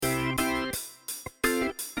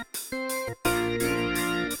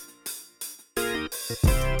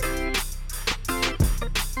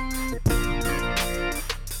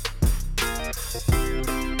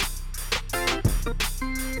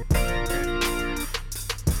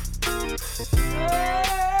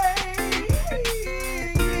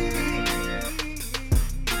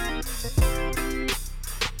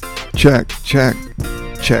Check, check,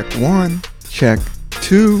 check one, check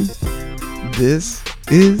two. This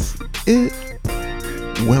is it.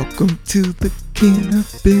 Welcome to the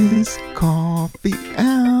Cannabis Coffee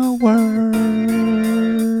Hour.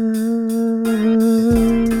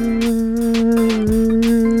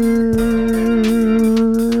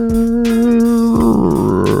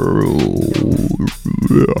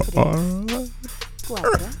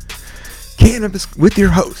 Cannabis with your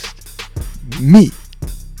host, me,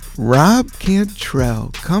 Rob Cantrell,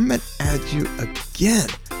 coming at you again.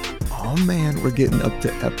 Oh man, we're getting up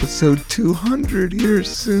to episode 200 here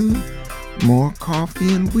soon. More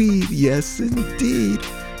coffee and weed, yes indeed.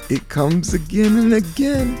 It comes again and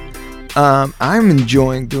again. I'm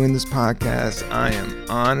enjoying doing this podcast. I am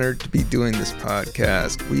honored to be doing this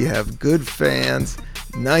podcast. We have good fans,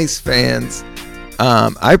 nice fans.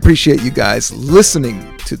 I appreciate you guys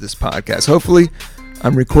listening to this podcast. Hopefully,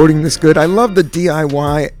 I'm recording this good. I love the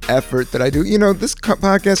DIY effort that I do. You know, this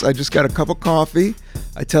podcast, I just got a cup of coffee.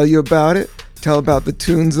 I tell you about it. Tell about the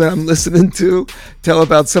tunes that I'm listening to. Tell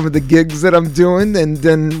about some of the gigs that I'm doing, and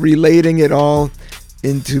then relating it all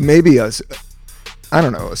into maybe a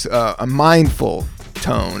mindful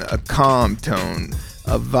tone, a calm tone,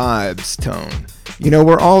 a vibes tone. You know,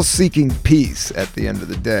 we're all seeking peace at the end of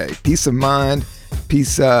the day. Peace of mind,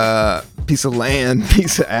 piece of land,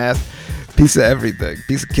 piece of ass, piece of everything,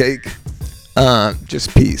 piece of cake,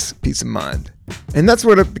 just peace of mind. And that's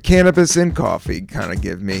what the cannabis and coffee kind of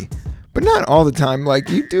give me, but not all the time. Like,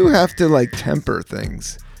 you do have to like temper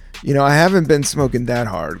things. You know, I haven't been smoking that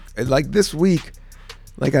hard. Like this week,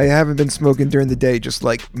 like I haven't been smoking during the day, just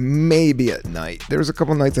like maybe at night. There was a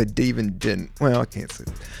couple nights I even didn't. Well, I can't say.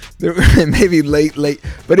 Maybe late,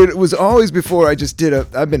 but it was always before I just did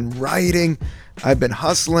I've been writing, I've been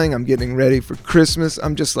hustling, I'm getting ready for Christmas.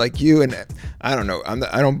 I'm just like you, and I don't know.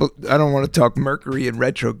 I don't want to talk Mercury in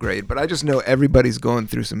retrograde, but I just know everybody's going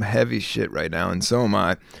through some heavy shit right now, and so am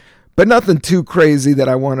I. But nothing too crazy that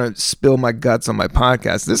I want to spill my guts on my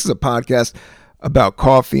podcast. This is a podcast about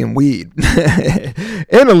coffee and weed,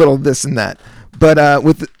 and a little this and that. But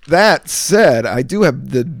with that said, I do have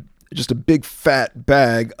just a big fat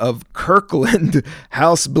bag of Kirkland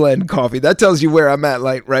house blend coffee. That tells you where I'm at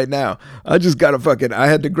like right now. I just got I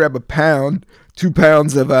had to grab 2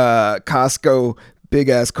 pounds of Costco big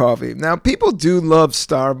ass coffee. Now, people do love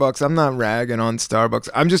Starbucks. I'm not ragging on Starbucks.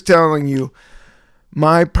 I'm just telling you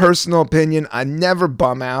my personal opinion. I never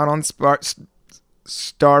bum out on Starbucks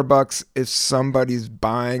if somebody's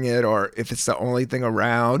buying it or if it's the only thing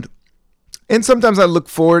around. And sometimes I look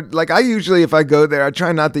forward, like I usually, if I go there, I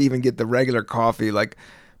try not to even get the regular coffee. Like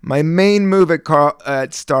my main move at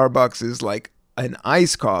Starbucks is like an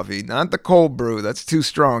iced coffee, not the cold brew. That's too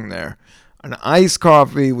strong there. An iced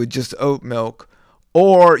coffee with just oat milk.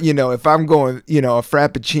 Or, you know, if I'm going, you know, a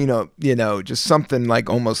Frappuccino, you know, just something like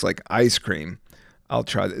almost like ice cream, I'll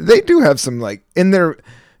try that. They do have some like, in their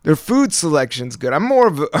food selection's good. I'm more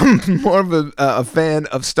of a fan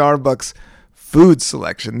of Starbucks food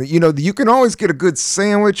selection. You know, you can always get a good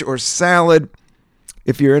sandwich or salad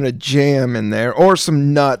if you're in a jam in there, or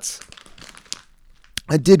some nuts.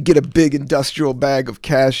 I did get a big industrial bag of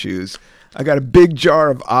cashews. I got a big jar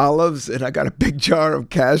of olives, and I got a big jar of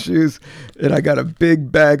cashews, and I got a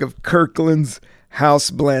big bag of Kirkland's house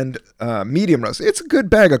blend medium roast. It's a good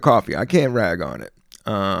bag of coffee. I can't rag on it.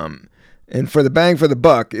 And for the bang for the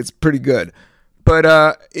buck, it's pretty good.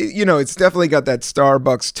 But, you know, it's definitely got that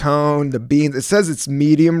Starbucks tone. The beans, it says it's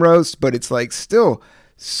medium roast, but it's like still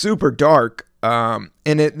super dark. And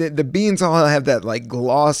the beans all have that like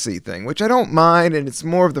glossy thing, which I don't mind. And it's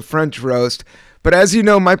more of the French roast. But as you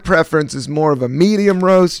know, my preference is more of a medium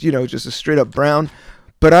roast, you know, just a straight up brown.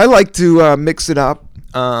 But I like to mix it up.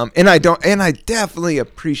 And I definitely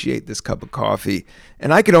appreciate this cup of coffee.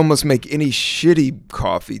 And I could almost make any shitty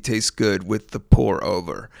coffee taste good with the pour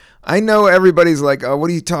over. I know everybody's like, oh,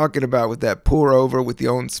 what are you talking about with that pour over with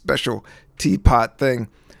your own special teapot thing?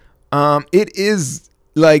 It is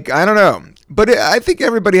like, I don't know. But I think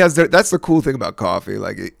everybody has that's the cool thing about coffee.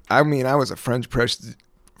 Like, I mean, I was a French press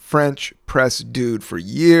dude for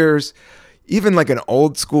years. Even like an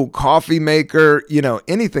old school coffee maker, you know,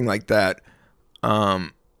 anything like that.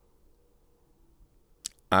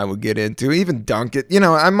 I would get into, even dunk it. You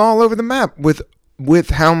know, I'm all over the map with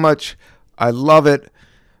how much I love it.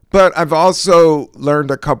 But I've also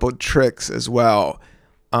learned a couple tricks as well.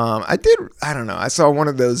 I saw one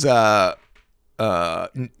of those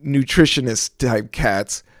nutritionist type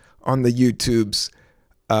cats on the YouTubes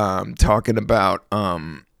talking about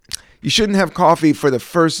you shouldn't have coffee for the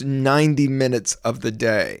first 90 minutes of the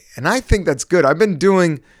day. And I think that's good. I've been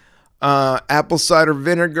doing apple cider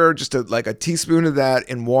vinegar, just like a teaspoon of that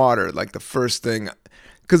in water, like the first thing,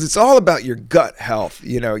 because it's all about your gut health.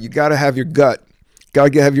 You know, you got to have your gut,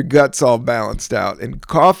 have your guts all balanced out, and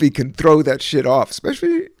coffee can throw that shit off,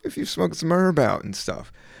 especially if you smoke some herb out and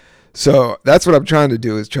stuff. So that's what I'm trying to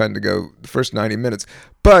do, is trying to go the first 90 minutes.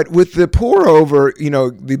 But with the pour over, you know,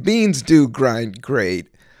 the beans do grind great,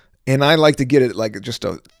 and I like to get it like just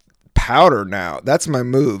a powder now. That's my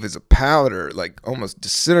move, is a powder, like almost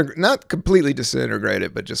disintegrate, not completely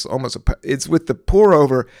disintegrated, but just almost it's with the pour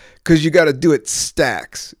over, because you got to do it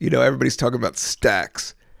stacks. You know, everybody's talking about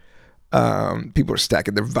stacks. People are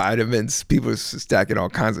stacking their vitamins. People are stacking all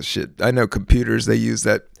kinds of shit. I know computers, they use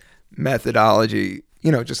that methodology.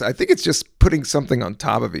 You know, just I think it's just putting something on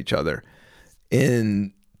top of each other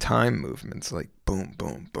in time movements, like boom,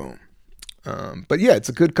 boom, boom. But yeah, it's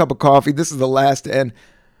a good cup of coffee. This is the last end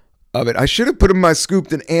of it. I should have put in my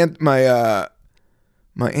scooped and my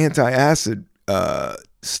anti-acid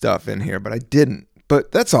stuff in here, but I didn't.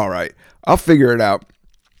 But that's all right. I'll figure it out.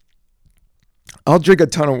 I'll drink a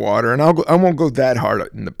ton of water, and I won't go that hard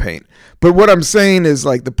in the paint. But what I'm saying is,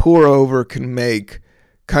 like, the pour over can make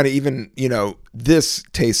kind of even, you know, this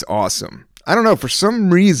tastes awesome. I don't know, for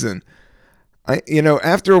some reason,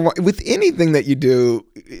 after a while, with anything that you do,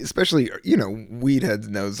 especially, you know, weed heads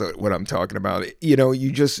knows what I'm talking about. You know,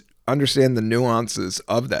 you just understand the nuances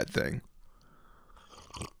of that thing.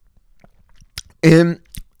 And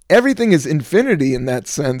everything is infinity in that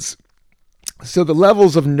sense. So the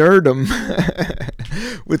levels of nerdom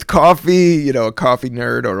with coffee, you know, a coffee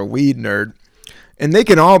nerd or a weed nerd, and they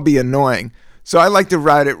can all be annoying. So I like to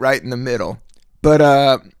ride it right in the middle.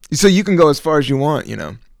 But so you can go as far as you want, you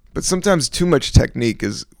know. But sometimes too much technique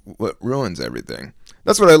is what ruins everything.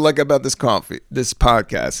 That's what I like about this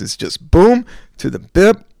podcast. It's just boom to the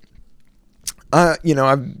bip. You know,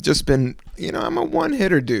 I've just been, you know, I'm a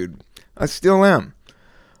one-hitter dude. I still am.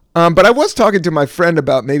 But I was talking to my friend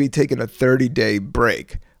about maybe taking a 30-day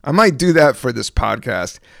break. I might do that for this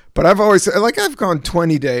podcast. But I've always, like, I've gone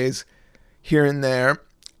 20 days here and there.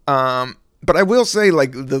 But I will say,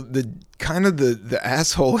 like, the kind of the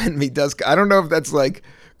asshole in me does, I don't know if that's like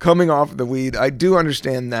coming off the weed. I do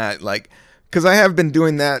understand that, like, because I have been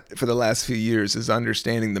doing that for the last few years, is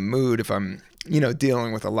understanding the mood if I'm, you know,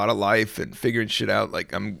 dealing with a lot of life and figuring shit out,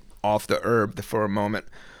 like I'm off the herb for a moment.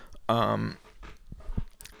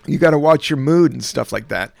 You got to watch your mood and stuff like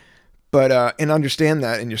that, but and understand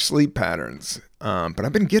that in your sleep patterns. But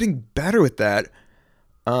I've been getting better with that.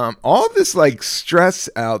 All this like stress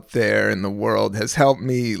out there in the world has helped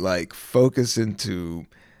me like focus into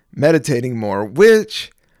meditating more,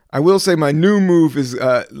 which I will say my new move is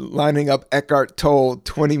lining up Eckhart Tolle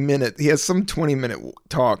 20-minute. He has some 20-minute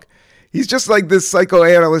talk. He's just like this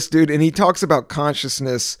psychoanalyst dude, and he talks about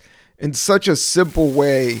consciousness in such a simple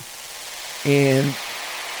way. And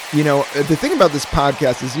you know, the thing about this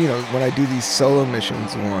podcast is, you know, when I do these solo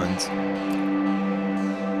missions ones,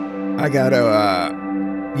 I gotta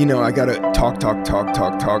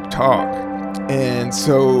talk. And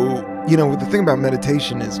so, you know, the thing about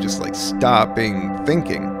meditation is just like stopping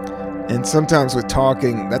thinking. And sometimes with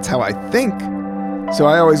talking, that's how I think. So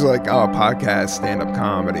I always like, a podcast, stand-up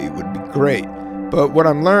comedy would be great. But what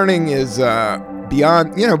I'm learning is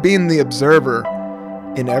beyond, you know, being the observer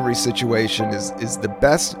in every situation is the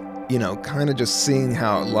best, you know, kind of just seeing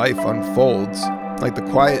how life unfolds. Like the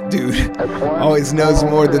quiet dude always knows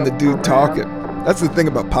more than the dude talking. That's the thing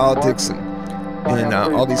about politics and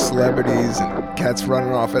all these celebrities and cats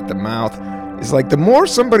running off at the mouth. It's like the more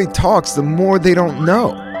somebody talks, the more they don't know.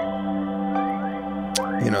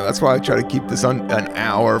 You know, that's why I try to keep this on an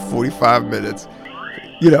hour, 45 minutes.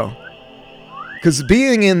 You know, because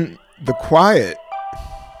being in the quiet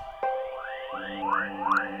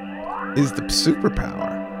is the superpower.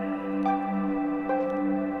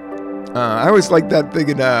 I always like that thing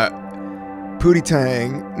in Pootie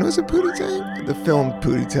Tang. No, is it Pootie Tang? The film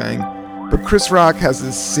Pootie Tang. But Chris Rock has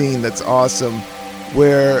this scene that's awesome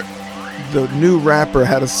where the new rapper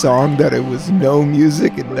had a song that it was no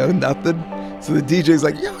music and no nothing. So the DJ's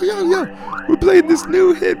like, yo, we're playing this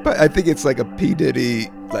new hit. But I think it's like a P.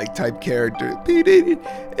 Diddy like type character. P. Diddy.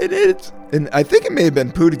 And I think it may have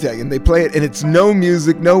been Pootie Tang. And they play it and it's no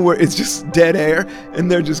music, nowhere. It's just dead air.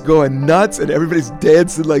 And they're just going nuts. And everybody's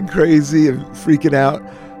dancing like crazy and freaking out.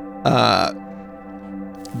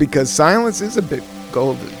 Because silence is a bit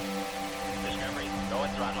golden.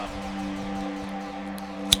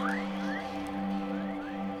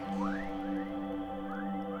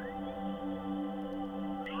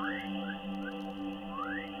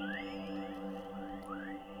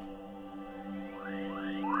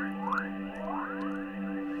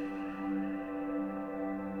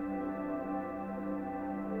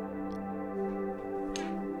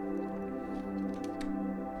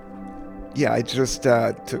 yeah, I just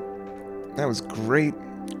took, that was great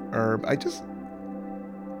herb. I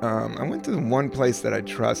went to the one place that I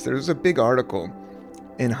trust. There's a big article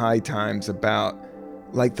in High Times about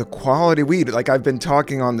like the quality weed. Like I've been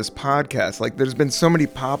talking on this podcast, like there's been so many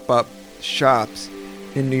pop-up shops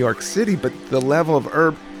in New York City, but the level of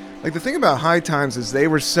herb, like the thing about High Times is they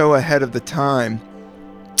were so ahead of the time.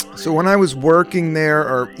 So when I was working there,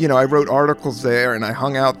 or, you know, I wrote articles there and I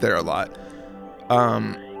hung out there a lot.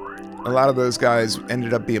 A lot of those guys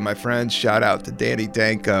ended up being my friends. Shout out to Danny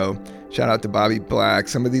Danko. Shout out to Bobby Black.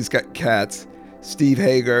 Some of these cats, Steve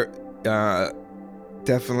Hager,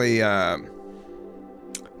 definitely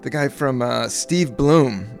the guy from Steve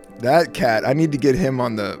Bloom. That cat, I need to get him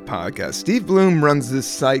on the podcast. Steve Bloom runs this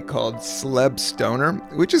site called Celeb Stoner,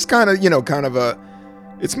 which is kind of, you know,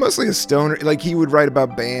 it's mostly a stoner. Like he would write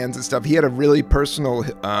about bands and stuff. He had a really personal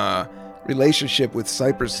relationship with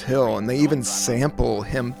Cypress Hill, and they even sample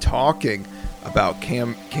him talking about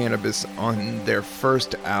cannabis on their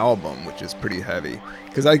first album, which is pretty heavy.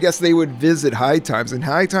 Because I guess they would visit High Times, and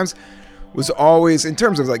High Times was always, in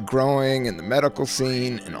terms of like growing and the medical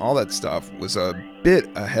scene and all that stuff, was a bit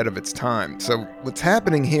ahead of its time. So what's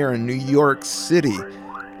happening here in New York City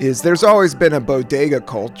is there's always been a bodega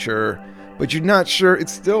culture, but you're not sure,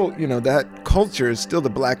 it's still, you know, that culture is still the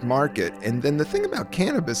black market. And then the thing about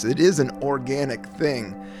cannabis, it is an organic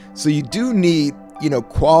thing. So you do need, you know,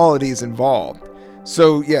 qualities involved.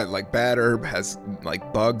 So yeah, like bad herb has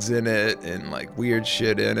like bugs in it and like weird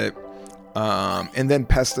shit in it. And then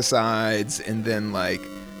pesticides, and then like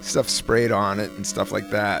stuff sprayed on it and stuff like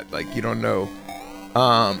that. Like you don't know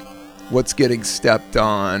what's getting stepped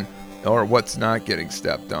on or what's not getting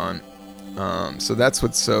stepped on. So that's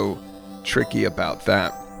what's so tricky about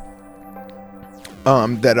that.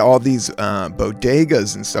 That all these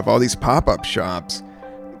bodegas and stuff, all these pop-up shops,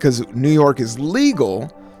 because New York is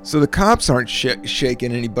legal, so the cops aren't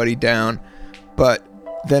shaking anybody down. But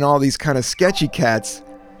then all these kind of sketchy cats,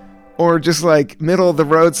 or just like middle of the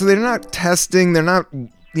road, so they're not testing, they're not,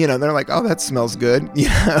 you know, they're like, oh, that smells good, you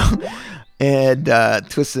know, and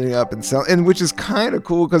twisting it up and sell, and which is kind of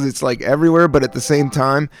cool because it's like everywhere, but at the same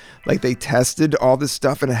time, like they tested all this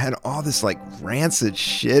stuff and it had all this like rancid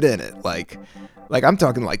shit in it, like I'm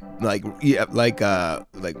talking like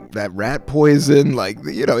that rat poison, like,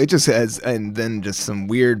 you know, it just has, and then just some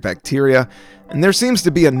weird bacteria. And there seems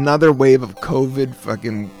to be another wave of COVID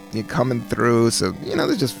fucking coming through. So, you know,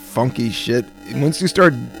 there's just funky shit. Once you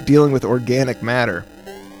start dealing with organic matter,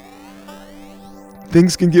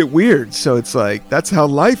 things can get weird. So it's like, that's how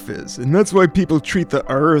life is. And that's why people treat the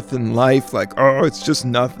earth and life like, oh, it's just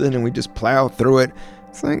nothing and we just plow through it.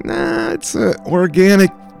 It's like, nah, it's an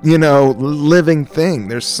organic, you know, living thing.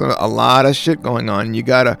 There's a lot of shit going on, and you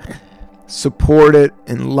gotta support it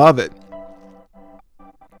and love it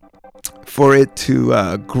for it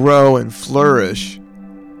to grow and flourish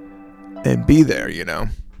and be there, you know,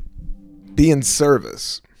 be in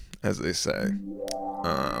service, as they say.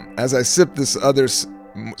 As I sip this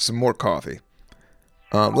some more coffee,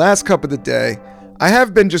 last cup of the day, I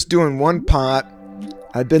have been just doing one pot.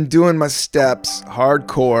 I've been doing my steps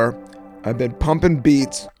hardcore. I've been pumping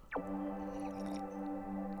beats.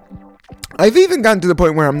 I've even gotten to the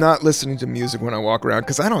point where I'm not listening to music when I walk around,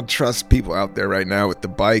 because I don't trust people out there right now with the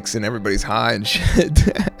bikes and everybody's high and shit.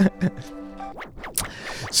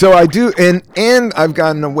 So I do, and I've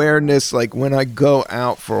gotten awareness, like when I go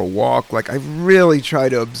out for a walk, like I really try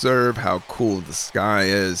to observe how cool the sky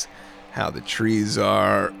is, how the trees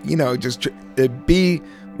are, you know, just be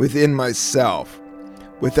within myself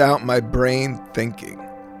without my brain thinking.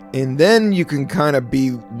 And then you can kind of be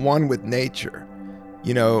one with nature,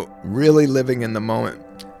 you know, really living in the moment.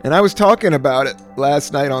 And I was talking about it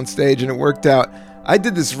last night on stage, and it worked out. I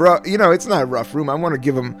did this rough, you know, it's not a rough room. I want to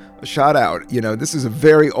give them a shout out. You know, this is a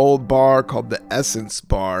very old bar called the Essence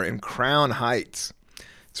Bar in Crown Heights.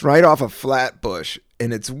 It's right off of Flatbush,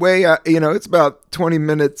 and it's way, you know, it's about 20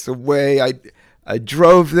 minutes away. I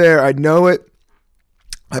drove there. I know it.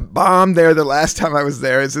 I bombed there the last time I was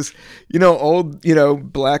there. It's this, you know, old, you know,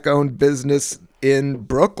 black-owned business in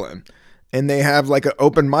Brooklyn, and they have like an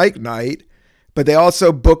open mic night, but they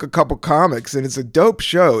also book a couple comics, and it's a dope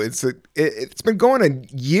show. It's been going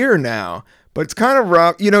a year now, but it's kind of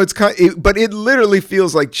rough. You know, but it literally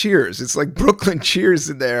feels like Cheers. It's like Brooklyn Cheers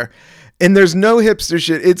in there, and there's no hipster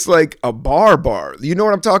shit. It's like a bar. You know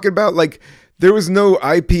what I'm talking about? Like, there was no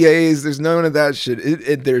IPAs. There's none of that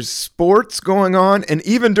shit. There's sports going on, and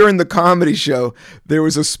even during the comedy show, there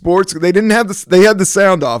was a sports. They didn't have they had the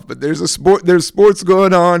sound off, but there's sports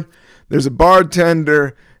going on. There's a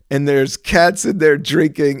bartender, and there's cats in there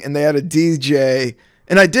drinking, and they had a DJ,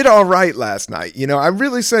 And I did all right last night. You know, I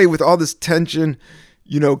really say with all this tension,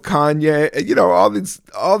 you know, Kanye, you know, all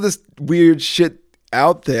this weird shit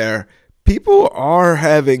out there, people are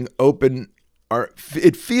having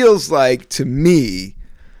it feels like to me,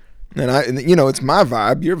 and you know, it's my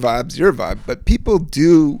vibe, your vibe's your vibe, but people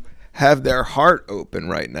do have their heart open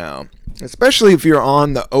right now, especially if you're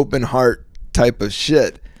on the open heart type of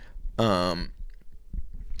shit. But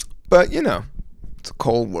you know, it's a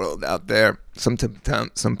cold world out there.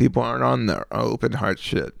 Sometimes some people aren't on their open heart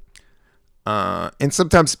shit. And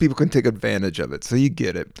sometimes people can take advantage of it. So you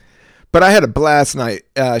get it. But I had a blast night.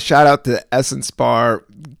 Shout out to Essence Bar.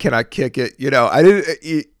 Can I kick it? You know, I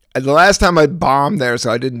didn't. The last time I bombed there,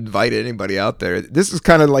 so I didn't invite anybody out there. This is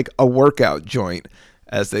kind of like a workout joint,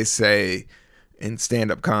 as they say in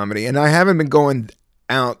stand-up comedy. And I haven't been going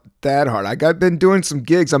out that hard. Been doing some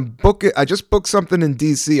gigs. I just booked something in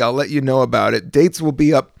DC. I'll let you know about it. Dates will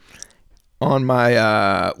be up on my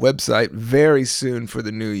website very soon for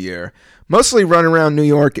the new year. Mostly run around New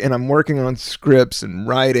York, and I'm working on scripts and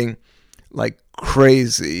writing like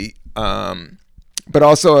crazy. But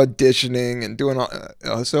also auditioning and doing all.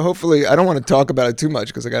 So hopefully, I don't want to talk about it too much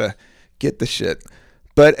because I gotta get the shit.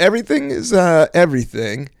 But everything is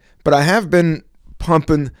everything. But I have been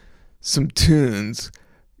pumping some tunes.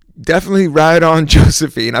 Definitely Ride On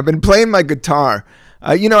Josephine. I've been playing my guitar.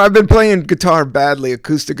 You know, I've been playing guitar badly,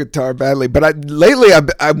 acoustic guitar badly. But lately,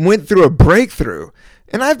 I went through a breakthrough.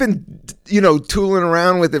 And I've been, you know, tooling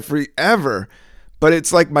around with it forever. But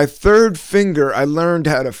it's like my third finger, I learned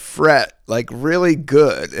how to fret like really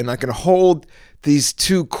good. And I can hold these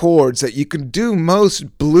two chords that you can do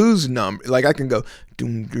most blues numbers. Like I can go,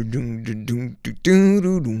 and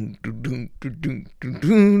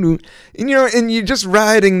you know, and you're just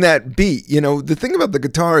riding that beat. You know, the thing about the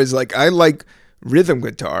guitar is like I like rhythm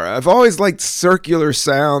guitar. I've always liked circular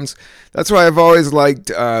sounds. That's why I've always liked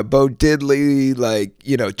Bo Diddley, like,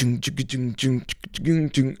 you know,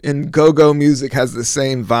 and go-go music has the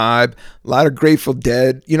same vibe. A lot of Grateful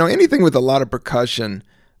Dead, you know, anything with a lot of percussion,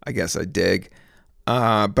 I guess I dig.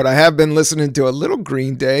 But I have been listening to a little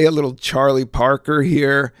Green Day, a little Charlie Parker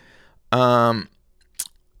here. Let's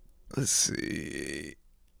see.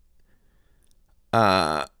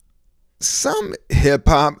 Some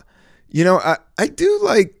hip-hop. You know, I do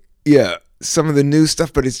like, yeah, some of the new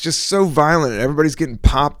stuff, but it's just so violent and everybody's getting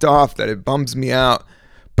popped off that it bums me out.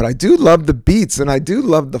 But I do love the beats and I do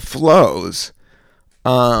love the flows.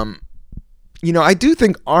 You know, I do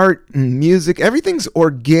think art and music, everything's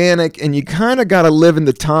organic and you kind of got to live in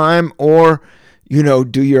the time or, you know,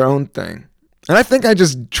 do your own thing. And I think I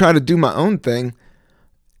just try to do my own thing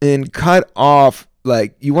and cut off,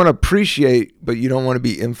 like, you want to appreciate, but you don't want to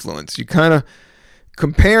be influenced. You kind of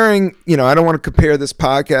comparing, you know, I don't want to compare this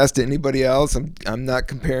podcast to anybody else. I'm not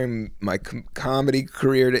comparing my comedy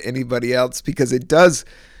career to anybody else because it does,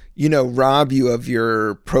 you know, rob you of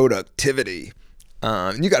your productivity.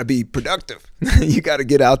 You got to be productive. You got to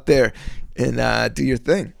get out there and do your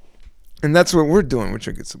thing. And that's what we're doing. We're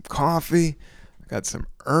drinking some coffee. I got some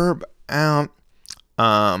herb out.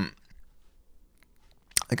 I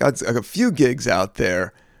got a few gigs out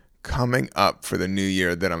there coming up for the new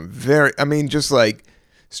year that just like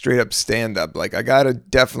straight up stand up. Like I got to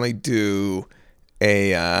definitely do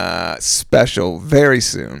a special very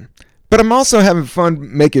soon. But I'm also having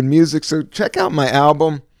fun making music. So check out my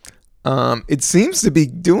album. It seems to be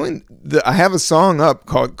doing I have a song up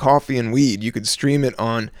called Coffee and Weed. You could stream it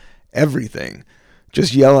on everything.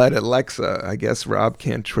 Just yell at Alexa, I guess Rob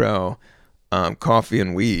Cantrell, Coffee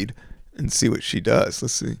and Weed, and see what she does.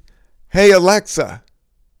 Let's see. Hey Alexa,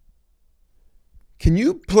 can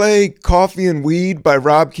you play Coffee and Weed by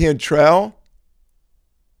Rob Cantrell?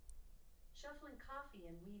 Shuffling Coffee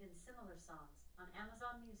and Weed and similar songs on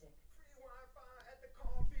Amazon Music. Free Wi-Fi at the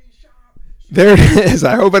coffee shop. There it is.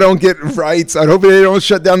 I hope I don't get rights. I hope they don't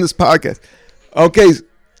shut down this podcast. Okay,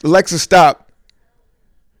 Alexa, stop.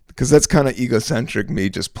 Because that's kind of egocentric, me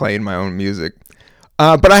just playing my own music.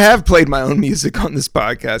 But I have played my own music on this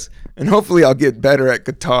podcast, and hopefully I'll get better at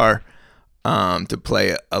guitar to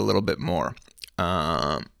play a little bit more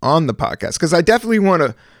on the podcast. Because I definitely want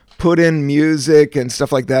to put in music and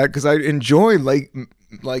stuff like that because I enjoy like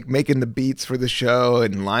making the beats for the show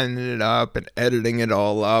and lining it up and editing it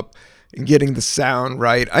all up and getting the sound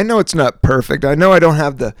right. I know it's not perfect. I know I don't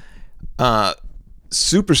have the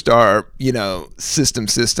superstar, you know,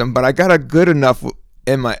 system, but I got a good enough,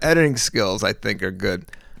 and my editing skills I think are good.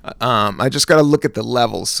 I just got to look at the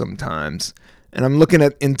levels sometimes, and I'm looking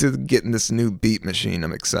into getting this new beat machine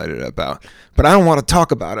I'm excited about, but I don't want to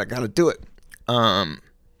talk about it. I got to do it.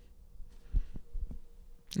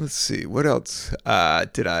 Let's see, what else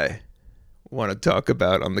want to talk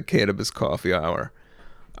about on the Cannabis Coffee Hour.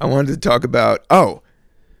 I wanted to talk about,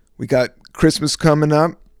 we got Christmas coming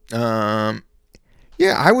up. Yeah,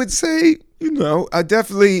 I would say, I don't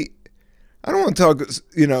want to talk,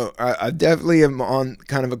 I definitely am on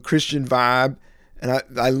kind of a Christian vibe, and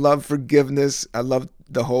I love forgiveness. I love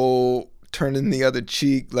the whole turning the other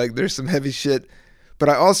cheek. Like, there's some heavy shit, but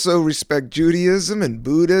I also respect Judaism and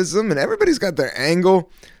Buddhism, and everybody's got their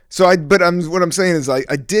angle. So what I'm saying is,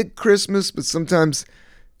 I dig Christmas, but sometimes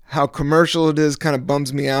how commercial it is kind of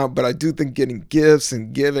bums me out. But I do think getting gifts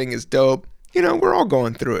and giving is dope. We're all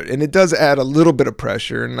going through it, and it does add a little bit of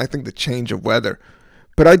pressure, and I think the change of weather.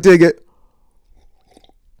 But I dig it.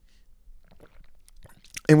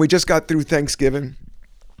 And we just got through Thanksgiving.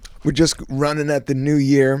 We're just running at the new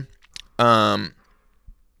year. I'm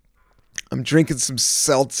drinking some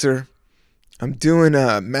seltzer. I'm doing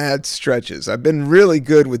mad stretches. I've been really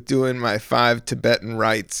good with doing my 5 Tibetan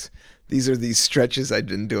rites. These are these stretches I've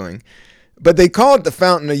been doing. But they call it the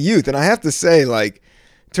fountain of youth. And I have to say, like,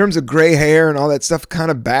 in terms of gray hair and all that stuff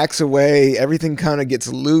kind of backs away. Everything kind of gets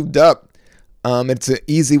lubed up. It's an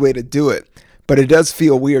easy way to do it. But it does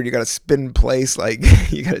feel weird. You got to spin in place. Like,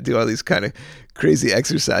 you got to do all these kind of crazy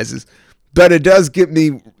exercises. But it does get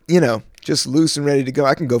me, just loose and ready to go.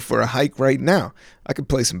 I can go for a hike right now. I can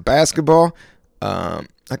play some basketball. I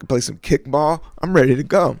can play some kickball. I'm ready to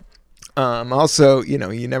go. Also, you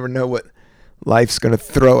never know what life's going to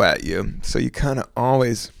throw at you. So you kind of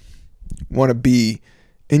always want to be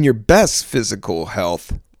in your best physical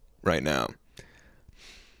health right now.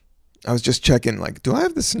 I was just checking, like, do I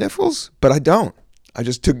have the sniffles? But I don't. I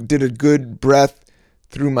just did a good breath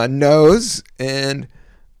through my nose, and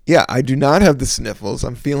yeah, I do not have the sniffles.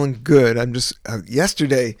 I'm feeling good. I'm just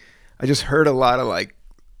yesterday I just heard a lot of like,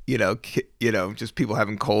 just people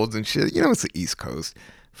having colds and shit. It's the East Coast,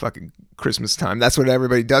 fucking Christmas time. That's what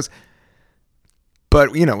everybody does.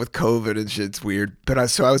 But with COVID and shit, it's weird. But I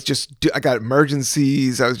got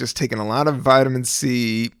emergencies. I was just taking a lot of vitamin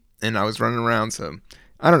C, and I was running around. So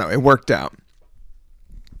I don't know. It worked out.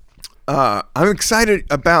 I'm excited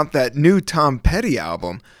about that new Tom Petty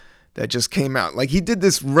album that just came out. Like, he did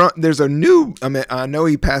this run. There's a new, I know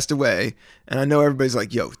he passed away, and I know everybody's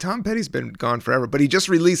like, yo, Tom Petty's been gone forever, but he just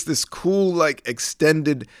released this cool, like,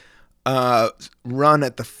 extended run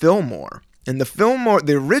at the Fillmore. And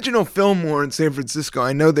the original Fillmore in San Francisco,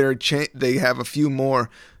 I know they have a few more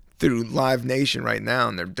through Live Nation right now,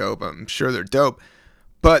 and they're dope. I'm sure they're dope.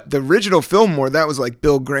 But the original Fillmore, that was like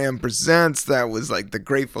Bill Graham Presents. That was like the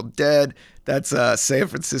Grateful Dead. That's a San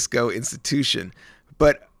Francisco institution.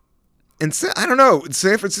 But I don't know,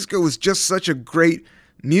 San Francisco was just such a great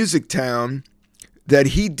music town that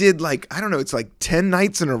he did, like, I don't know, it's like 10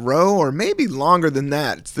 nights in a row or maybe longer than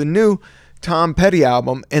that. It's the new Tom Petty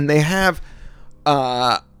album, and they have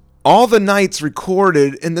all the nights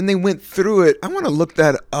recorded, and then they went through it. I want to look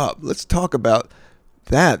that up. Let's talk about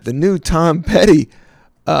that. The new Tom Petty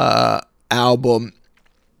album,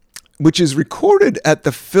 which is recorded at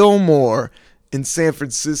the Fillmore in San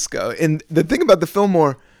Francisco. And the thing about the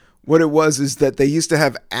Fillmore, what it was is that they used to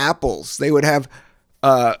have apples. They would have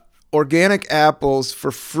organic apples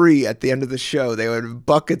for free at the end of the show. They would have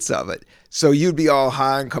buckets of it. So you'd be all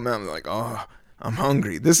high and come out and be like, oh, I'm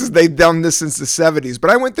hungry. They've done this since the 70s.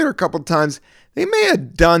 But I went there a couple times. They may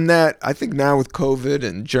have done that. I think now with COVID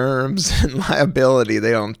and germs and liability,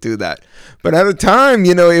 they don't do that. But at the time,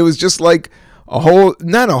 it was just like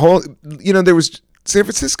there was, San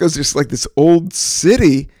Francisco's just like this old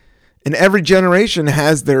city, and every generation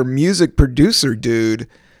has their music producer dude.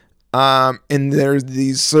 And there's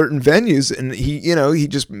these certain venues, and he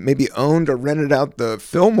just maybe owned or rented out the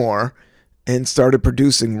Fillmore and started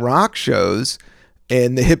producing rock shows.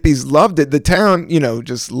 And the hippies loved it. The town,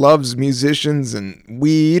 just loves musicians and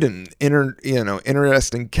weed and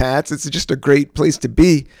interesting cats. It's just a great place to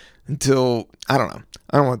be until, I don't know.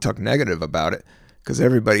 I don't want to talk negative about it because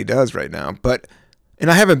everybody does right now. And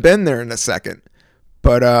I haven't been there in a second.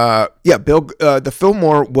 But the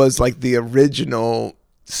Fillmore was like the original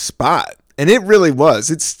spot, and it really was.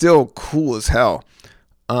 It's still cool as hell.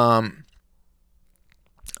 I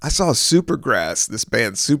saw Supergrass, this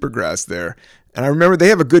band Supergrass there. And I remember they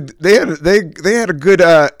had a good,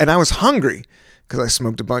 and I was hungry because I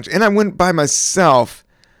smoked a bunch. And I went by myself.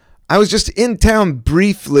 I was just in town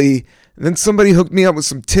briefly, and then somebody hooked me up with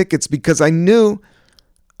some tickets because I knew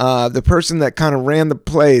the person that kind of ran the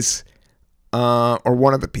place, or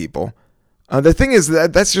one of the people. The thing is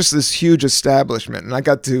that's just this huge establishment, and I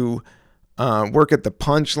got to work at the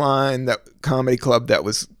Punchline, that comedy club that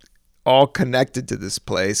was all connected to this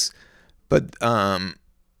place. But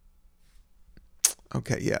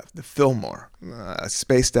Okay, yeah, the Fillmore. I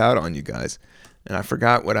spaced out on you guys, and I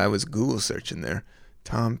forgot what I was Google searching there.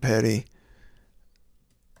 Tom Petty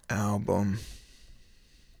album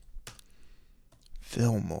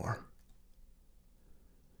Fillmore.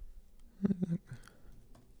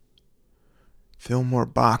 Fillmore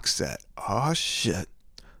box set. Oh shit.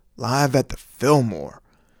 Live at the Fillmore.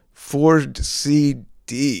 4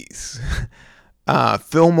 CDs.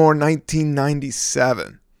 Fillmore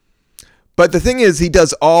 1997. But the thing is, he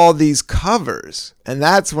does all these covers, and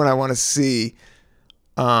that's what I want to see.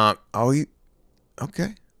 Okay.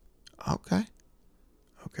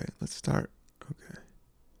 Let's start.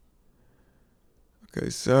 Okay,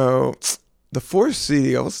 so the 4th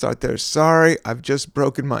CD, I'll start there. Sorry, I've just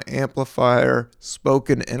broken my amplifier.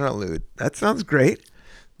 Spoken interlude. That sounds great.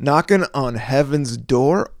 Knocking on Heaven's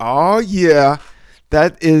Door. Oh, yeah.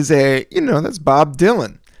 That is that's Bob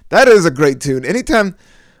Dylan. That is a great tune. Anytime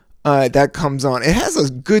that comes on, it has a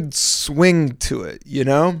good swing to it,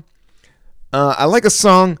 I like a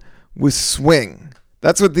song with swing.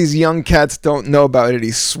 That's what these young cats don't know about it.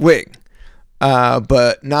 He's swing.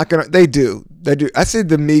 But they do. I say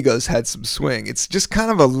the Migos had some swing. It's just kind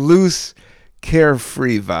of a loose,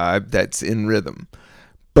 carefree vibe that's in rhythm.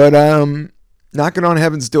 But Knocking on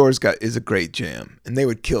Heaven's Door is a great jam, and they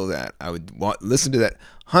would kill that. I would listen to that.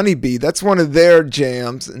 Honeybee, that's one of their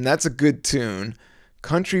jams, and that's a good tune.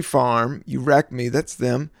 Country Farm, You Wreck Me, that's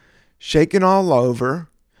them. Shakin' All Over.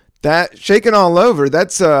 That's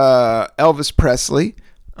Elvis Presley,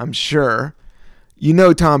 I'm sure.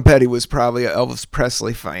 Tom Petty was probably an Elvis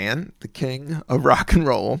Presley fan, the king of rock and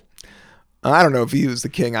roll. I don't know if he was the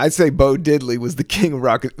king. I'd say Bo Diddley was the king of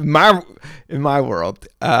rock in my world.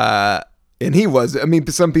 And he was. I mean,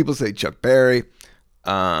 some people say Chuck Berry,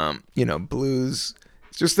 blues.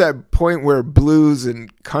 It's just that point where blues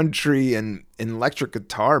and country and electric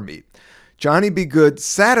guitar meet. Johnny B. Good,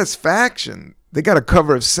 Satisfaction. They got a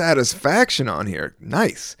cover of Satisfaction on here.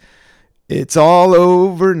 Nice. It's All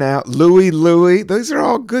Over Now. Louie Louie. Those are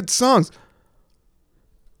all good songs.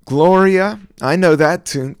 Gloria. I know that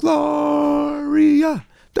tune. Gloria.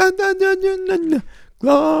 Dun, dun, dun, dun, dun, dun.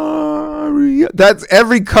 Gloria. That's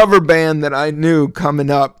every cover band that I knew coming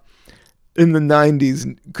up in the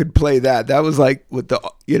 90s could play that. That was like with the,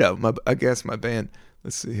 I guess my band.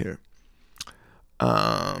 Let's see here.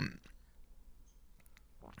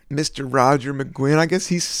 Mr. Roger McGuinn. I guess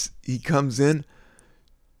he comes in.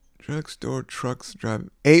 Drugstore trucks driving.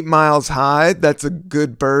 8 Miles High. That's a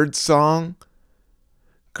good Bird song.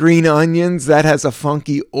 Green Onions. That has a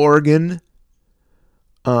funky organ.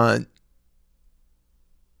 And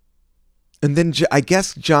then I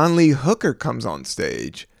guess John Lee Hooker comes on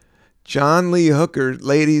stage. John Lee Hooker,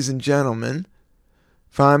 ladies and gentlemen,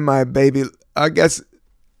 Find My Baby. I guess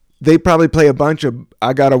they probably play a bunch of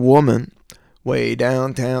I Got a Woman way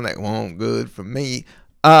downtown that won't good for me,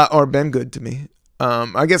 or been good to me.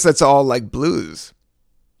 I guess that's all like blues.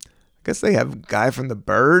 I guess they have a guy from the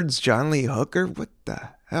Byrds, John Lee Hooker. What the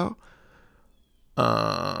hell?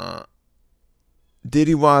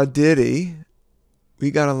 Diddy Wah Diddy. We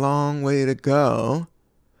got a long way to go.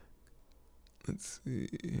 Let's see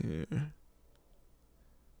here.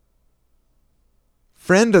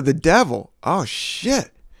 Friend of the Devil. Oh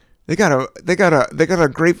shit. They got a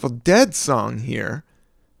Grateful Dead song here.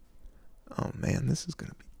 Oh man, this is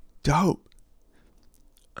gonna be dope.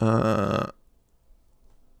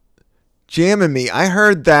 Jamming Me. I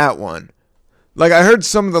heard that one. Like I heard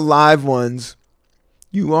some of the live ones.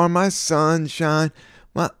 You are my sunshine,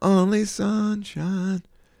 my only sunshine.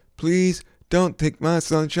 Please don't take my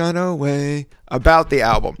sunshine away. About the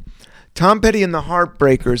album. Tom Petty and the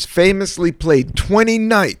Heartbreakers famously played 20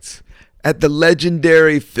 nights at the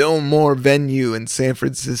legendary Fillmore venue in San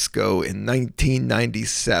Francisco in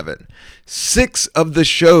 1997. 6 of the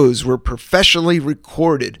shows were professionally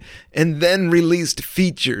recorded and then released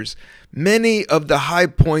features. Many of the high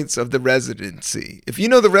points of the residency. If you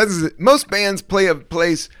know most bands play a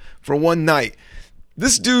place for one night.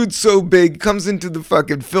 This dude's so big, comes into the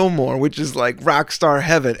fucking Fillmore, which is like rock star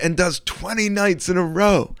heaven, and does 20 nights in a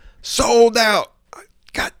row. Sold out.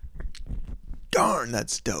 God darn,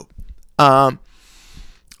 that's dope. The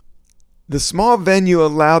small venue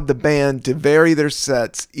allowed the band to vary their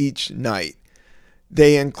sets each night.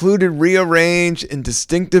 They included rearranged and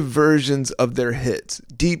distinctive versions of their hits,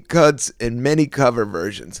 deep cuts, and many cover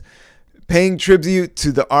versions, paying tribute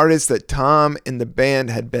to the artists that Tom and the band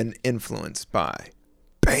had been influenced by.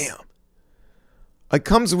 Bam! It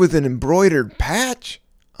comes with an embroidered patch.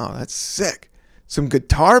 Oh, that's sick. Some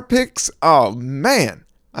guitar picks. Oh, man.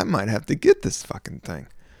 I might have to get this fucking thing.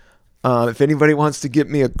 If anybody wants to get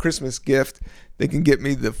me a Christmas gift, they can get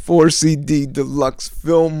me the 4 CD Deluxe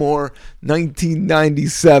Fillmore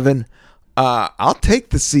 1997. I'll take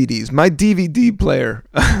the CDs. My DVD player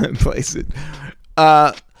plays it.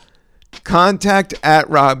 Contact at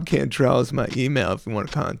Rob Cantrell is my email if you want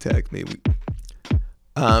to contact me.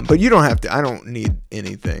 But you don't have to. I don't need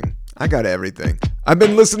anything. I got everything. I've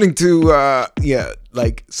been listening to,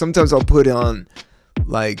 like sometimes I'll put on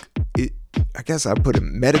like, I guess I put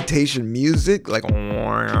in meditation music, like,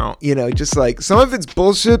 just like some of it's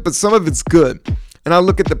bullshit, but some of it's good. And I'll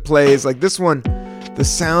look at the plays like this one, The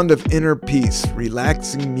Sound of Inner Peace,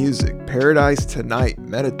 relaxing music, Paradise Tonight,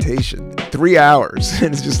 meditation, 3 hours.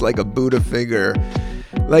 And it's just like a Buddha figure.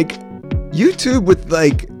 Like YouTube with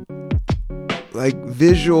like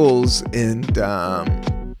visuals and,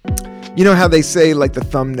 you know how they say like the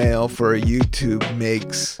thumbnail for a YouTube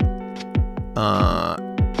makes,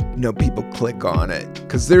 people click on it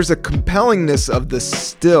because there's a compellingness of the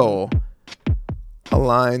still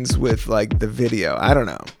aligns with like the video. I don't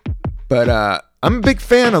know, but I'm a big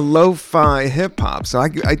fan of lo-fi hip-hop, so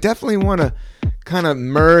I definitely want to kind of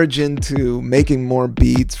merge into making more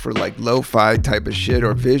beats for like lo-fi type of shit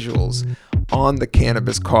or visuals on the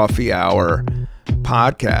Cannabis Coffee Hour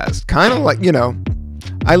podcast. Kind of like,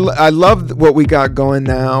 I love what we got going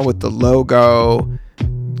now with the logo.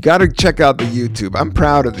 Got to check out the YouTube. I'm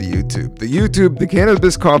proud of the YouTube. The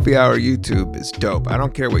Cannabis Coffee Hour YouTube is dope. I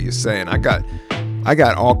don't care what you're saying. I got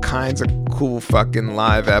all kinds of cool fucking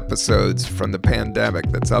live episodes from the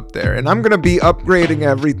pandemic that's up there. And I'm going to be upgrading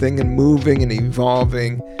everything and moving and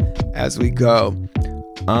evolving as we go.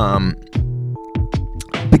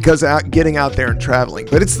 Because getting out there and traveling.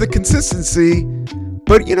 But it's the consistency.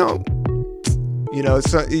 But,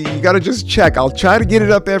 so you got to just check. I'll try to get it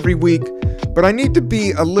up every week. But I need to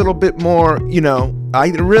be a little bit more, I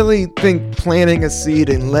really think planting a seed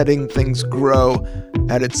and letting things grow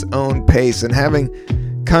at its own pace and having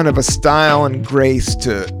kind of a style and grace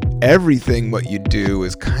to everything what you do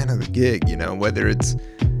is kind of the gig, whether it's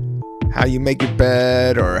how you make your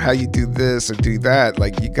bed or how you do this or do that.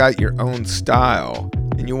 Like you got your own style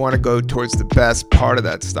and you want to go towards the best part of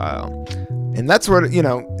that style. And that's what,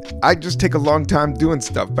 I just take a long time doing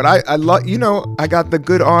stuff. But I love, I got the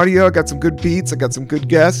good audio. I got some good beats. I got some good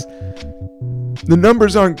guests. The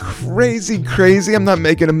numbers aren't crazy. I'm not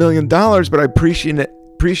making $1 million, but I appreciate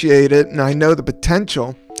it. And I know the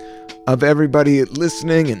potential of everybody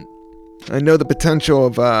listening. And I know the potential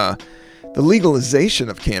of the legalization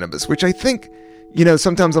of cannabis, which I think,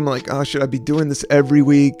 sometimes I'm like, oh, should I be doing this every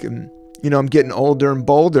week? And, I'm getting older and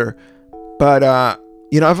bolder. But,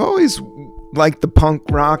 I've always like the punk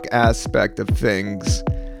rock aspect of things.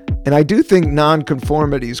 And I do think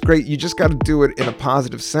non-conformity is great. You just got to do it in a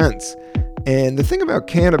positive sense. And the thing about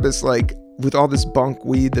cannabis, like with all this bunk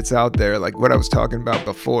weed that's out there, like what I was talking about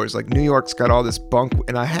before, is like New York's got all this bunk,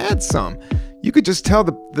 and I had some. You could just tell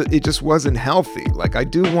it just wasn't healthy. Like I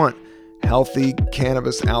do want healthy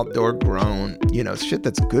cannabis, outdoor grown, shit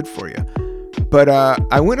that's good for you. But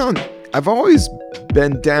I've always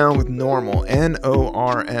been down with NORML,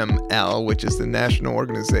 NORML, which is the National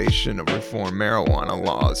Organization of Reform Marijuana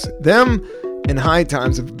Laws. Them and High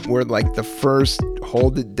Times were like the first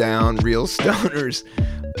hold it down real stoners.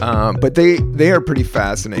 But they are pretty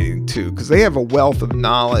fascinating too, because they have a wealth of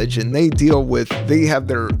knowledge and they have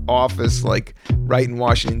their office like right in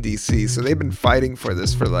Washington, D.C. So they've been fighting for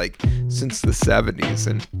this for like since the 70s.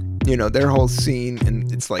 And, their whole scene,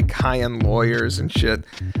 and it's like high-end lawyers and shit.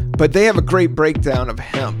 But they have a great breakdown of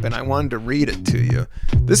hemp, and I wanted to read it to you.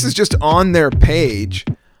 This is just on their page.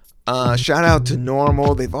 Shout out to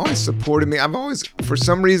NORML. They've always supported me. I've always, for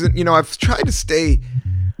some reason, I've tried to stay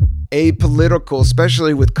apolitical,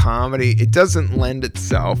 especially with comedy. It doesn't lend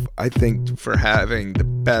itself, I think, for having the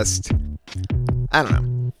best. I don't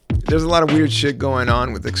know. There's a lot of weird shit going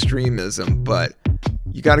on with extremism, but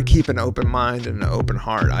you got to keep an open mind and an open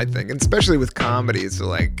heart, I think. And especially with comedy, it's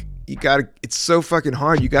like it's so fucking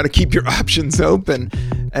hard. You got to keep your options open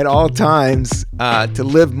at all times to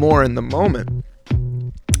live more in the moment.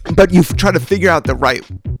 But you try to figure out the right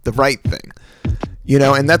thing,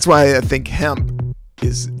 and that's why I think hemp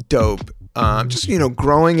is dope. Just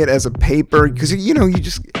growing it as a paper, because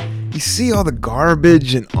you see all the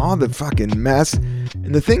garbage and all the fucking mess.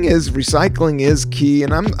 And the thing is, recycling is key.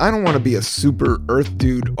 And I don't want to be a super earth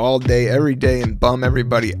dude all day, every day, and bum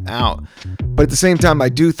everybody out. But at the same time, I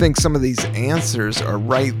do think some of these answers are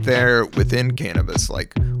right there within cannabis.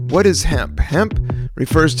 Like, what is hemp? Hemp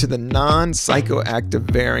refers to the non-psychoactive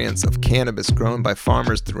variants of cannabis grown by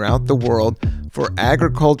farmers throughout the world for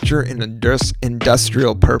agriculture and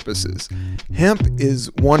industrial purposes. Hemp is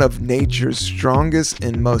one of nature's strongest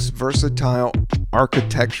and most versatile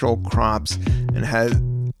architectural crops and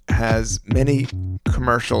has many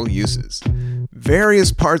commercial uses.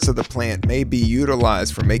 Various parts of the plant may be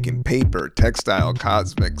utilized for making paper, textile,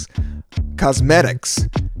 cosmetics,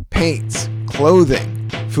 paints, clothing,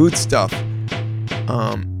 foodstuff,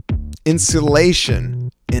 insulation,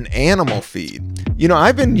 and animal feed. You know,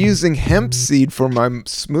 I've been using hemp seed for my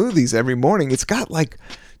smoothies every morning. It's got like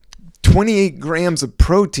 28 grams of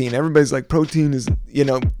protein. Everybody's like, protein is,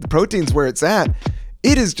 the protein's where it's at.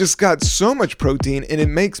 It has just got so much protein, and it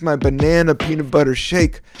makes my banana peanut butter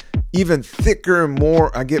shake even thicker and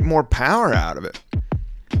I get more power out of it.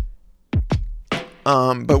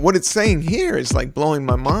 But what it's saying here is like blowing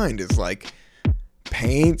my mind. Is like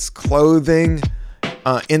paints, clothing,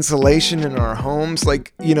 insulation in our homes,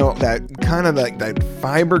 like, that kind of like that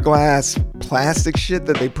fiberglass plastic shit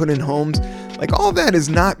that they put in homes, like all that is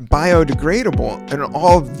not biodegradable, and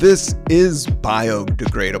all of this is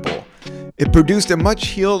biodegradable. It produced a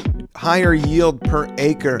much higher yield per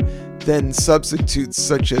acre than substitutes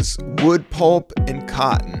such as wood pulp and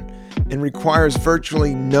cotton, and requires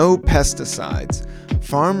virtually no pesticides.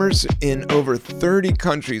 Farmers in over 30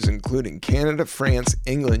 countries, including Canada, France,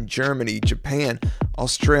 England, Germany, Japan,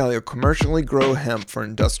 Australia, commercially grow hemp for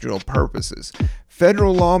industrial purposes.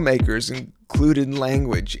 Federal lawmakers included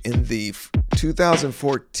language in the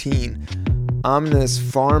 2014 Omnibus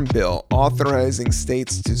Farm Bill authorizing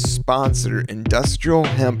states to sponsor industrial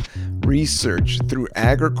hemp research through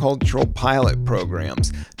agricultural pilot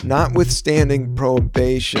programs, notwithstanding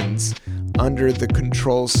prohibitions under the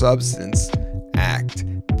Controlled Substance Act.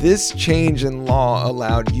 This change in law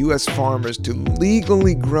allowed U.S. farmers to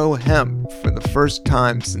legally grow hemp for the first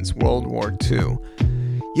time since World War II.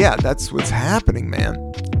 Yeah, that's what's happening, man.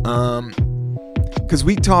 Because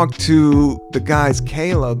we talked to the guys,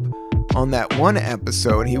 Caleb, on that one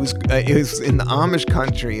episode. He was in the Amish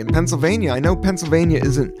country in Pennsylvania. I know Pennsylvania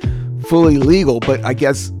isn't fully legal, but I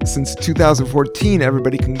guess since 2014,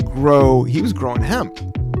 everybody can grow. He was growing hemp.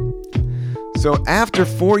 So after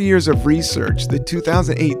 4 years of research, the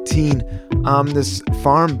 2018 Omnibus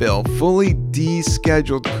Farm Bill fully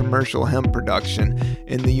descheduled commercial hemp production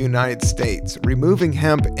in the United States, removing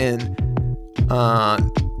hemp in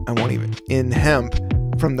hemp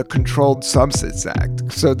from the Controlled Substance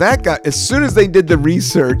Act. So that got, as soon as they did the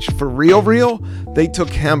research for real, they took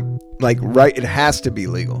hemp it has to be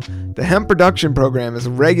legal. The hemp production program is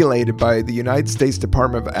regulated by the United States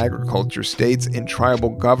Department of Agriculture. States and tribal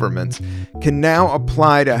governments can now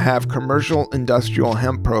apply to have commercial industrial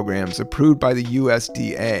hemp programs approved by the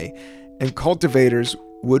USDA, and cultivators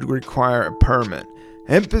would require a permit.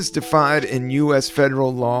 Hemp is defined in U.S.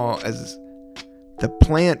 federal law as the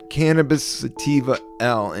plant Cannabis sativa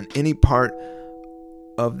L, and any part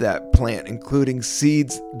of that plant, including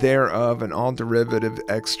seeds thereof and all derivative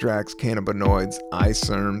extracts, cannabinoids,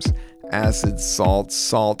 isomers, acids, salts,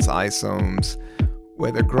 isomes,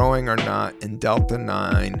 whether growing or not, in delta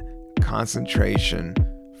 9 concentration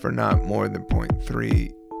for not more than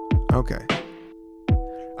 0.3. Okay.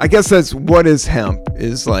 I guess that's what is hemp,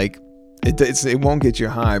 is like, it won't get you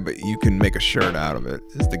high, but you can make a shirt out of it,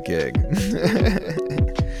 is the gig.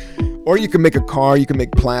 Or you can make a car, you can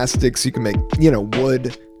make plastics, you can make,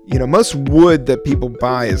 wood. Most wood that people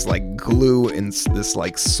buy is like glue and this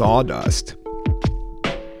like sawdust.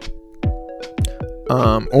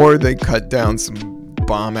 Or they cut down some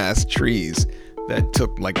bomb-ass trees that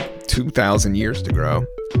took like 2,000 years to grow.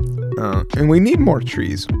 And we need more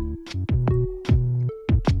trees.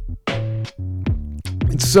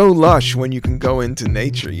 It's so lush when you can go into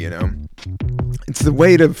nature, It's the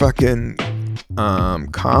way to fucking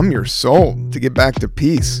calm your soul, to get back to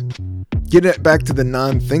peace. Get it back to the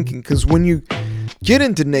non-thinking, because when you get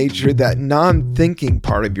into nature, that non-thinking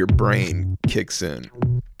part of your brain kicks in.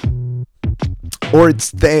 Or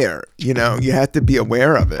it's there, you have to be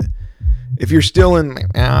aware of it. If you're still in,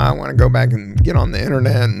 I want to go back and get on the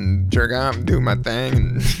internet and jerk out and do my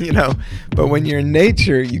thing, but when you're in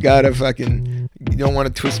nature, you gotta you don't want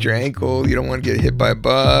to twist your ankle, you don't want to get hit by a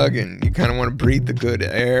bug, and you kind of want to breathe the good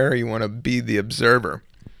air, you want to be the observer.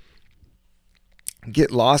 Get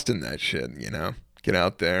lost in that shit, get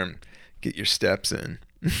out there and get your steps in.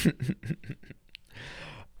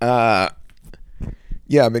 I've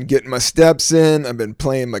been getting my steps in, I've been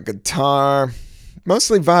playing my guitar,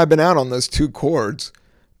 mostly vibing out on those 2 chords,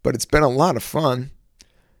 but it's been a lot of fun.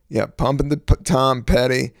 Pumping the Tom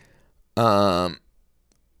Petty.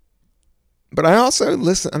 But I also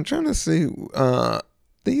listen, I'm trying to see,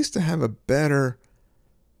 they used to have a better,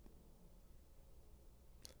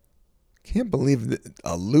 Can't believe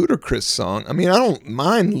a Ludacris song. I mean, I don't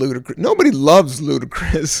mind Ludacris. Nobody loves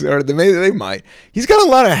Ludacris, or maybe they might. He's got a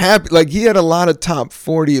lot of happy, like he had a lot of top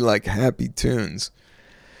 40 like happy tunes.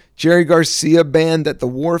 Jerry Garcia band at the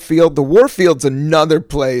Warfield. The Warfield's another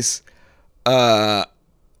place,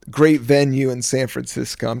 great venue in San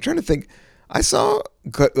Francisco. I'm trying to think. I saw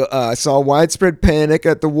Widespread Panic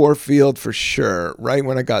at the Warfield for sure. Right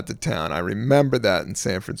when I got to town, I remember that in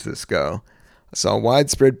San Francisco. I saw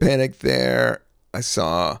Widespread Panic there. I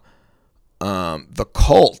saw The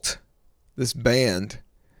Cult, this band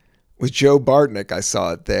with Joe Bartnick. I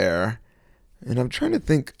saw it there. And I'm trying to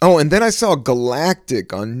think. Oh, and then I saw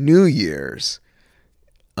Galactic on New Year's.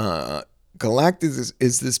 Galactic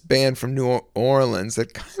is this band from New Orleans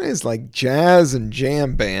that kind of is like jazz and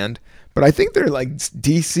jam band. But I think they're like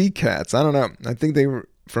DC cats. I don't know. I think they were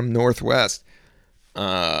from Northwest.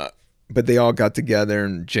 But they all got together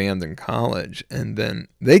and jammed in college. And then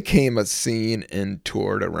they came a scene and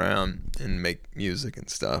toured around and make music and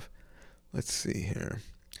stuff. Let's see here.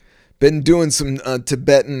 Been doing some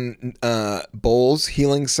Tibetan bowls,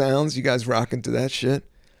 healing sounds. You guys rocking to that shit?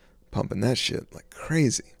 Pumping that shit like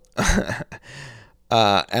crazy. At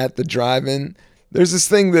the drive-in. There's this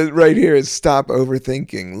thing that right here is Stop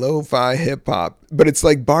Overthinking, lo-fi hip-hop. But it's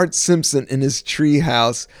like Bart Simpson in his tree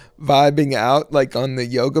house vibing out like on the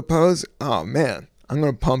yoga pose. Oh, man. I'm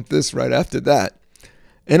going to pump this right after that.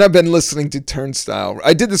 And I've been listening to Turnstile.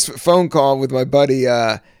 I did this phone call with my buddy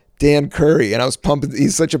Dan Curry, and I was pumping.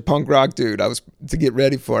 He's such a punk rock dude. To get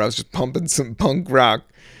ready for it, I was just pumping some punk rock.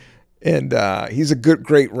 And he's a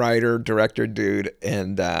great writer, director dude.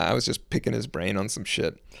 And I was just picking his brain on some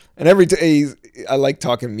shit. And every day, I like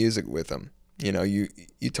talking music with him. You know, you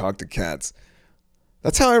talk to cats.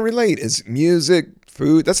 That's how I relate, is music,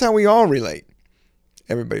 food. That's how we all relate.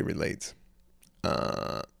 Everybody relates.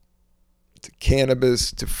 To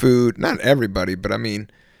cannabis, to food. Not everybody, but I mean,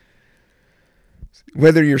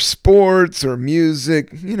 whether you're sports or music,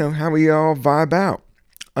 you know, how we all vibe out.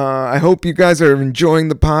 I hope you guys are enjoying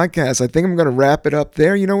the podcast. I think I'm going to wrap it up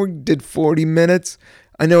there. You know, we did 40 minutes.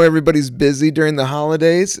 I know everybody's busy during the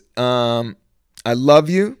holidays. I love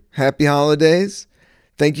you. Happy holidays.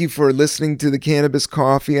 Thank you for listening to the Cannabis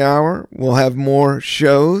Coffee Hour. We'll have more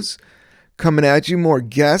shows coming at you, more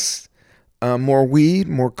guests, more weed,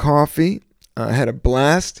 more coffee. I had a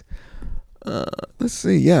blast. Let's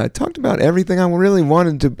see. Yeah, I talked about everything I really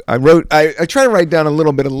wanted to. I try to write down a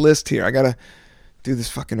little bit of list here. I got to do this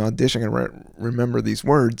fucking audition. I got to remember these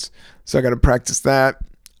words. So I got to practice that.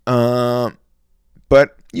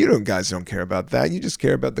 But you guys don't care about that. You just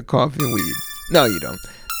care about the coffee and weed. No, you don't.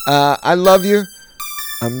 I love you.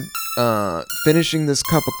 I'm finishing this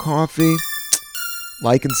cup of coffee.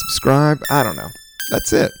 Like and subscribe. I don't know.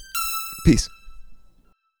 That's it. Peace.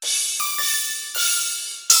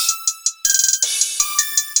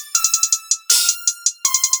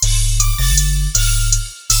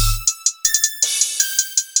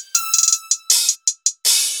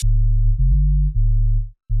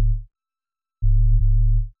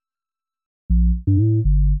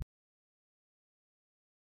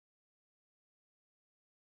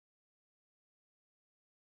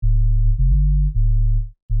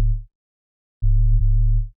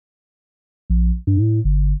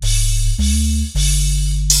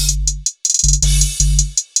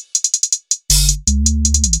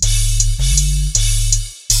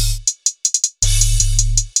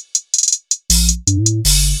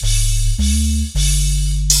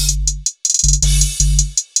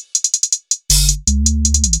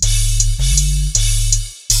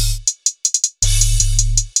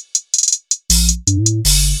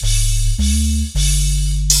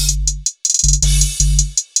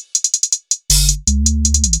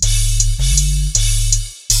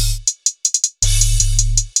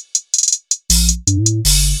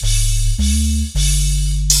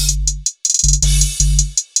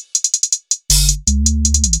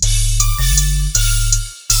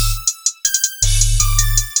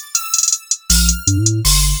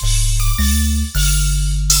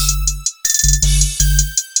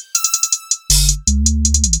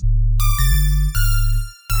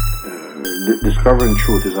 Discovering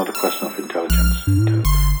truth is not a question of intelligence.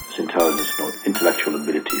 It's intelligence, no intellectual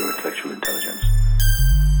ability or intellectual intelligence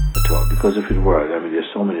at all. Because if it were, I mean,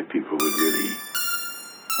 there's so many people with really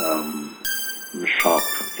sharp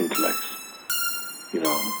intellects, you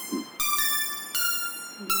know,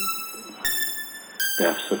 they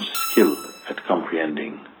have such skill at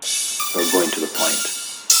comprehending or going to the point.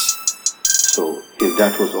 So if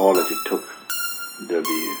that was all that it took, there'd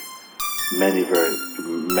be many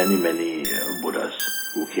Buddhas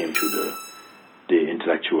who came through the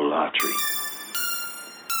intellectual artery.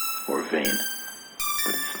 or vain.